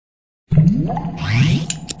In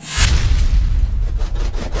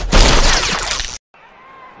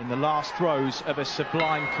the last throes of a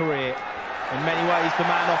sublime career. In many ways, the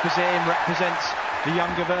man opposite him represents the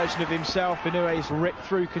younger version of himself. Inoue's ripped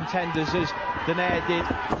through contenders as Donaire did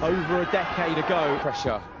over a decade ago.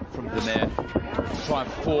 Pressure from Donaire. Try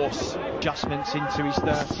and force adjustments into his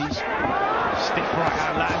 30s. Stiff right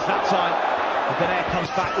hand lands that time. And Donaire comes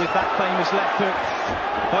back with that famous left hook.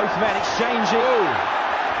 Both men exchanging.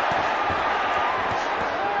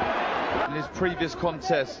 In his previous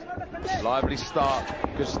contest, lively start.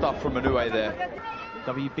 Good stuff from Inoue there.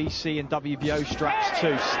 WBC and WBO straps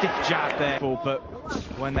too. Stiff jab there, but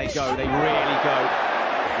when they go, they really go.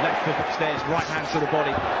 Left hook upstairs, right hand to the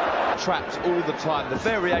body. Traps all the time. The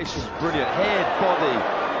variation's brilliant. Head, body.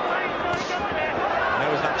 And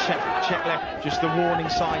there was that check left. Just the warning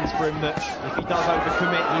signs for him that if he does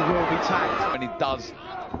overcommit, he will be tagged. When he does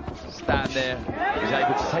stand there, he's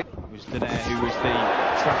able to take. It was Donaire who was the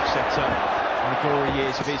track setter in the glory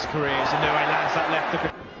years of his career. As Inoue lands that left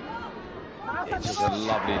hook. It's just a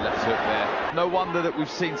lovely left hook there. No wonder that we've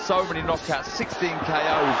seen so many knockouts, 16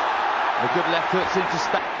 KOs. A good left hook seems to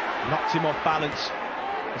stay. Knocked him off balance.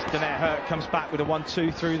 As Donaire hurt, comes back with a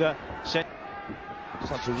 1-2 through the set.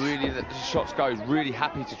 Such a really, the shots go, he's really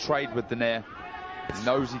happy to trade with Donaire. He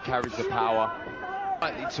knows he carries the power.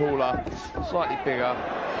 Slightly taller, slightly bigger.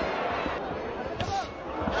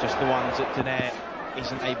 It's just the ones that Donaire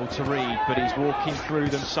isn't able to read, but he's walking through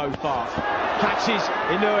them so far. Catches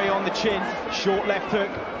Inoue on the chin, short left hook.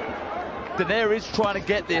 Donaire is trying to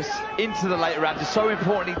get this into the later rounds. It's so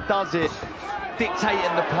important he does it,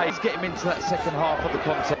 dictating the pace, get him into that second half of the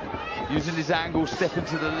contest. Using his angle, stepping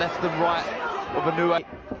to the left and right of Inoue.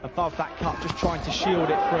 Above that cut, just trying to shield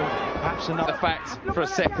it from perhaps another. The fact for a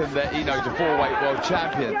second that Inoue's a 4-weight world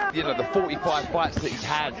champion. You know, the 45 fights that he's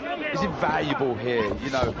had is invaluable here, you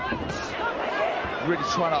know. Really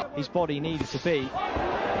trying to... His body needed to be.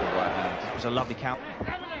 It was a lovely count.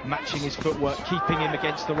 Matching his footwork, keeping him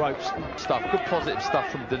against the ropes. Good positive stuff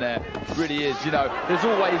from Donaire. Really is, you know. There's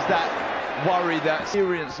always that worry, that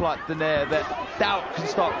experience like Donaire, that doubt can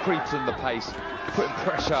start creeping the pace, putting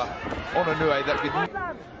pressure on Inoue that could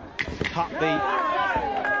cut the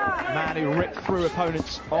man who ripped through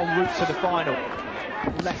opponents en route to the final.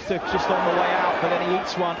 Left hook just on the way out, but then he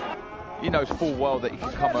eats one. He knows full well that he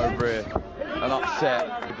can come over here and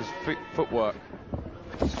upset with his footwork.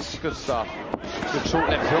 Good stuff. Good short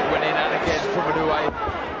left hook went in and again from Inoue.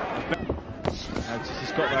 Notice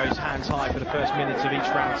he's got those hands high for the first minutes of each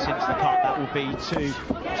round since the cut. That will be two.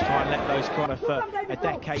 Just try and let those corner for a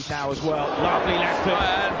decade now as well. Lovely left hook.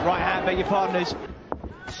 Right hand, beg your pardoners.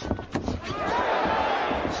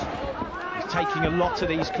 He's taking a lot of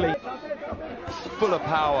these clean. Full of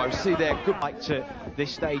power. See there. Good. Like to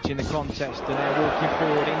this stage in the contest, and they're walking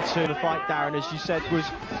forward into the fight. Darren, as you said, was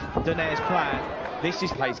Donaire's plan. This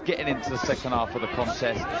is place getting into the second half of the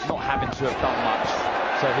contest, not having to have done much,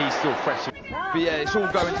 so he's still fresh. But yeah, it's all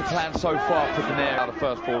going to plan so far for Donaire. How the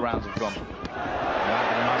first 4 rounds have gone.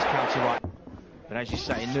 Yeah, a nice counter right. But as you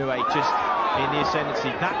say, Inoue just in the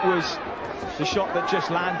ascendancy. That was the shot that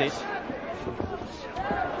just landed.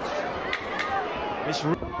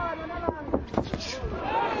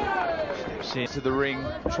 Steps into the ring,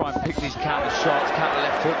 try and pick these counter shots, counter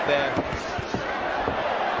left hook there.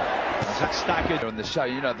 That's staggered on the show,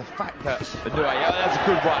 you know, the fact that Inoue, that's a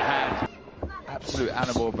good right hand. Absolute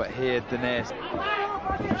animal, but here Donaire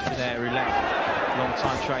who left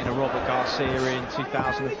long-time trainer Robert Garcia in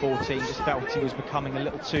 2014, just felt he was becoming a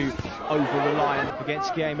little too over-reliant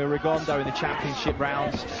against Guillermo Rigondeaux in the championship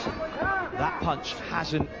rounds. That punch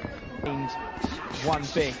hasn't been one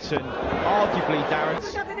bit, and arguably, Darren.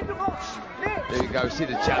 There you go, see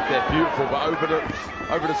the jab there, beautiful, but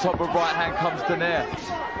over the top of right hand comes Donaire.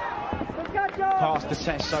 Passed the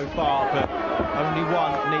test so far, but only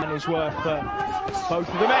one is worth both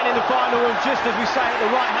of the men in the final. And just as we say it, the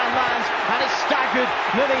right hand lands, and it's staggered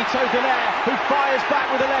Nonito Donaire, who fires back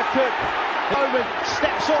with a left hook. Roman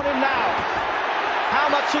steps on him now. How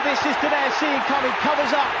much of this is Donaire seeing coming?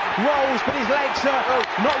 Covers up, rolls, but his legs are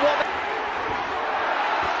not what.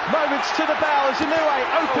 Moments to the bell as Inoue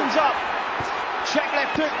opens up. Check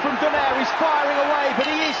left hook from Donaire. He's firing away, but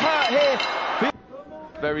he is hurt here.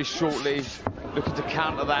 Very shortly, looking to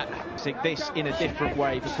counter that. I think this in a different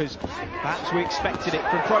way, because perhaps we expected it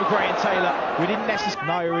from Pro Gray and Taylor. We didn't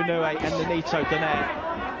necessarily. Naoya Inoue and Nonito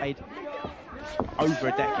Donaire, over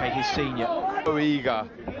a decade his senior. So eager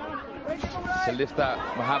to lift that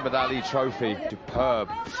Muhammad Ali trophy. Superb.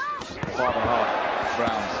 5.5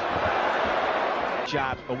 rounds.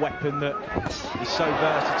 Jab, a weapon that is so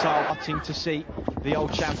versatile. Wanting to see the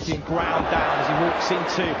old champion ground down as he walks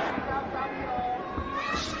into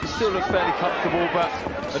He still looks fairly comfortable, but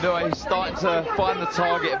Inoue he's starting to find the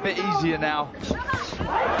target a bit easier now.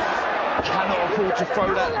 Cannot afford to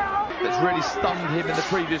throw that. That's really stunned him in the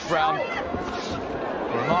previous round.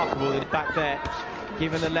 Remarkable that back there,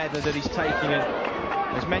 given the leather that he's taking, and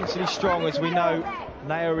as mentally strong as we know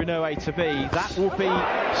Naoya Inoue to be, that will be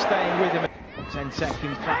staying with him. 10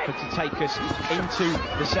 seconds clapper to take us into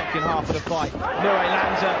the second half of the fight. Inoue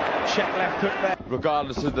lands a check left hook there.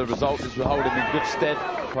 Regardless of the result, this will hold him in good stead.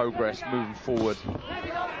 Progress moving forward.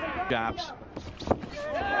 Jabs.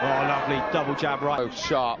 Oh, lovely double jab right. So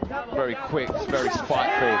sharp, very quick, very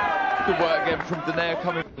spiteful. Good work again from Donaire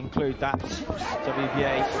coming. Include that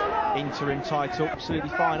WBA interim title. Absolutely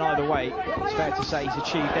fine either way. It's fair to say he's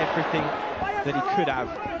achieved everything that he could have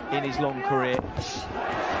in his long career.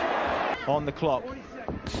 On the clock.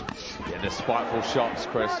 Yeah, the spiteful shots,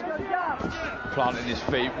 Chris. Planting his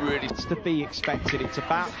feet, really. It's to be expected. It's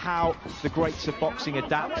about how the greats of boxing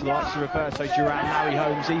adapt to the likes of Roberto Duran, Harry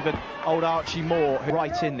Holmes, even old Archie Moore, who are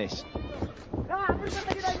right in this.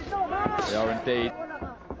 They are indeed.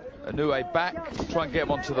 Inoue back, try and get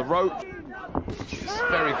him onto the rope. He's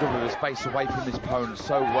very good with his space away from his opponent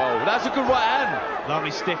so well. That's a good right hand.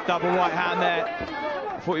 Lovely stiff double right hand there.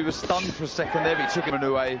 I thought he was stunned for a second there, but he took him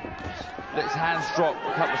Inoue. Let his hands drop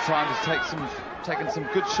a couple of times. He's taken some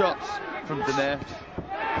good shots from Donaire.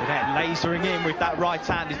 Donaire lasering in with that right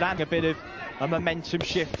hand. He's landing a bit of a momentum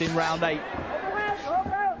shift in round 8.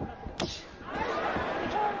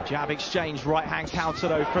 Jab exchange, right hand counter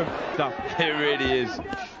though from Duff. It really is.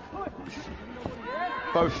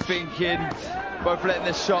 Both thinking, both letting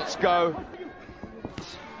their shots go.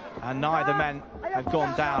 And neither man have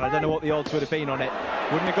gone down. I don't know what the odds would have been on it.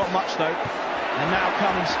 Wouldn't have got much though. And now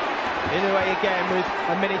comes Inoue again with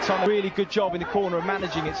a minute on. Really good job in the corner of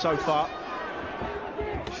managing it so far.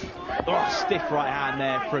 Oh, stiff right hand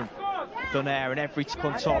there from Donaire, and every tip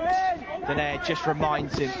on top. Donaire just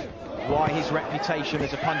reminds him why his reputation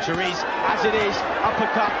as a puncher is as it is.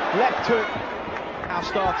 Uppercut, left hook. Now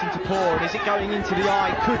starting to pour, and is it going into the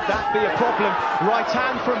eye? Could that be a problem? Right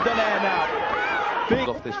hand from Donaire now. Big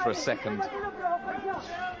off this for a second.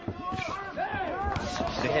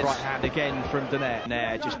 Right hand again from Donaire.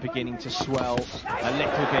 Donaire just beginning to swell a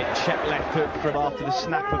little bit. Check left hook from after the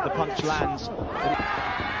snap of the punch lands.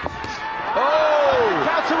 Oh!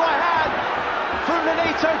 Counter right hand from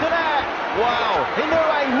Nonito Donaire. Wow!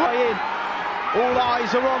 Inoue right in. All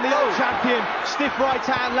eyes are on the old champion. Stiff right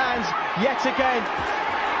hand lands yet again.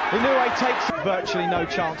 Inoue takes virtually no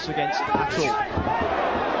chance against at all.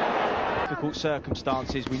 Difficult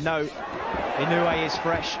circumstances. We know Inoue is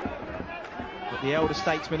fresh, but the elder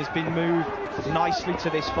statesman has been moved nicely to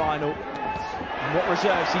this final. And what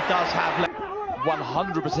reserves he does have left.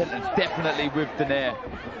 100% and definitely with Donaire.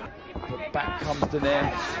 But back comes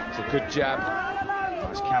Donaire. It's a good jab.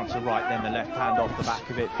 It's counter right, then the left hand off the back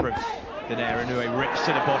of it from Donaire. Inoue rips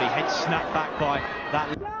to the body, head snapped back by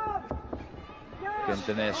that. Again,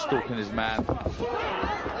 Donaire stalking his man.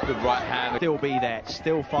 Good right hand. Still be there,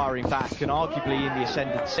 still firing back, and arguably in the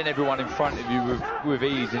ascendant. Seeing everyone in front of you with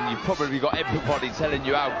ease, and you've probably got everybody telling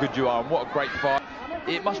you how good you are and what a great fight.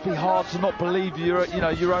 It must be hard to not believe your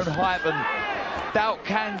own hype, and doubt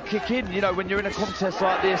can kick in. You know, when you're in a contest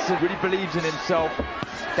like this and really believes in himself,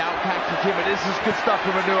 doubt can kick in. But this is good stuff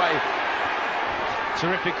from Inoue.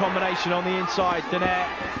 Terrific combination on the inside. Donaire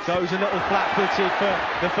goes a little flat-footed for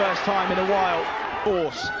the first time in a while.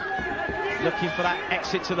 Force looking for that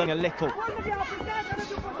exit to the a little.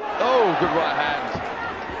 Oh, good right hand.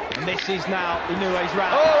 And this is now Inoue's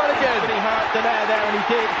round. Oh, and again. He hurt Donaire there, and he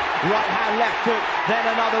did. Right hand, left hook, then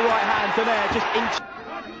another right hand. Donaire just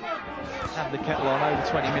had the kettle on over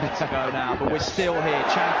 20 minutes ago now, but we're still here.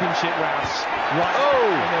 Championship rounds. Right.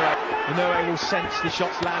 Oh. Inoue will sense the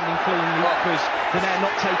shots landing cleanly because Donaire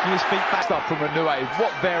not taking his feet back. Stuff from Inoue.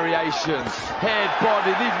 What variations. Head,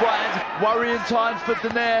 body, these right hands. Worrying times for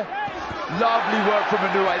Donaire. Lovely work from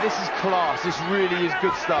Inoue. This is class. This really is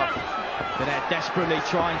good stuff. Donaire desperately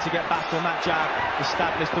trying to get back on that jab,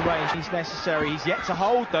 establish the range. He's necessary. He's yet to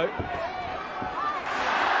hold though.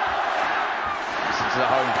 To the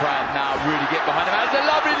home crowd now, really get behind him. Has a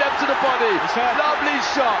lovely left to the body. Lovely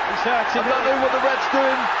shot. He's hurting. I don't know what the red's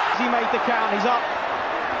doing. He made the count. He's up.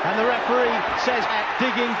 And the referee says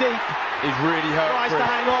digging deep. He's really hurt. Tries to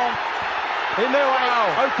hang on.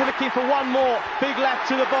 Inoue open looking for one more. Big left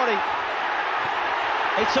to the body.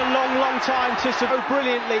 It's a long, long time to survive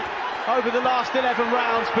brilliantly over the last 11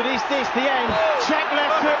 rounds. But is this the end? Check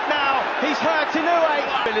left hook now. He's hurt Inoue.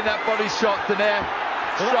 Feeling that body shot, Donaire.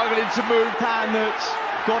 Struggling to move. Hand that's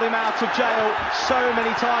got him out of jail so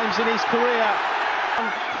many times in his career.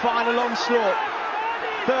 Final onslaught.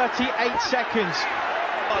 38 seconds.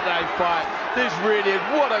 What a fight. This really is,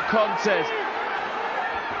 what a contest.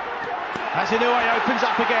 As Inoue opens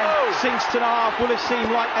up again, sinks to the half, will have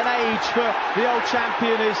seemed like an age for the old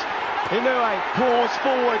champion as Inoue pours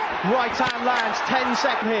forward, right hand lands,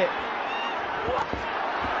 10-second hit.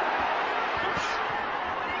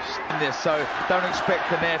 So don't expect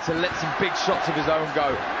Donaire to let some big shots of his own go.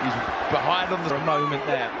 He's behind on the moment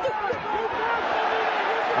there.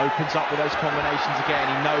 Opens up with those combinations again.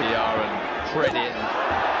 He knows and credit.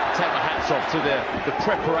 And take my hats off to the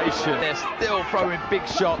preparation. They're still throwing big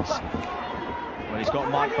shots. Well, he's got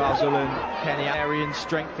Mike Basil and Kenny Arian,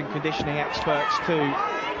 strength and conditioning experts too.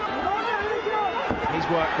 His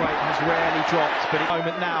work rate has rarely dropped, but the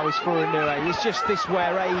moment now is for Inoue. It's just this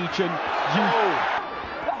where age and youth.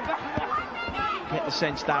 Get the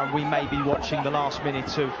sense down we may be watching the last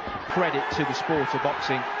minute of credit to the sport of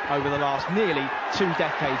boxing over the last nearly 2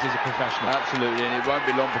 decades as a professional. Absolutely, and it won't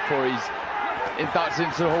be long before he's inducted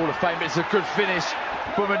into the Hall of Fame. It's a good finish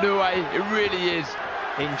from Inoue, it really is.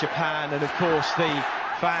 In Japan, and of course the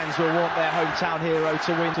fans will want their hometown hero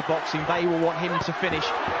to win to boxing. They will want him to finish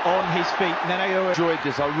on his feet. Naoya enjoyed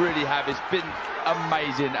this, I really have. It's been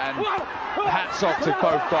amazing, and hats off to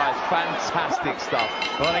both guys. Fantastic stuff.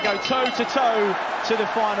 Well, they go toe to toe to the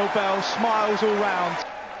final bell. Smiles all round.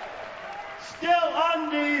 Still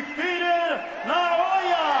undefeated,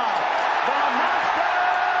 Naoya Inoue.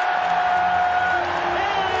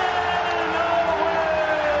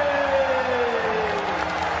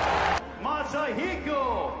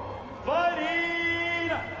 Fighting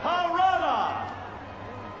Harada.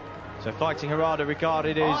 So fighting Harada,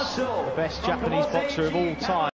 regarded as the best Japanese boxer of all time.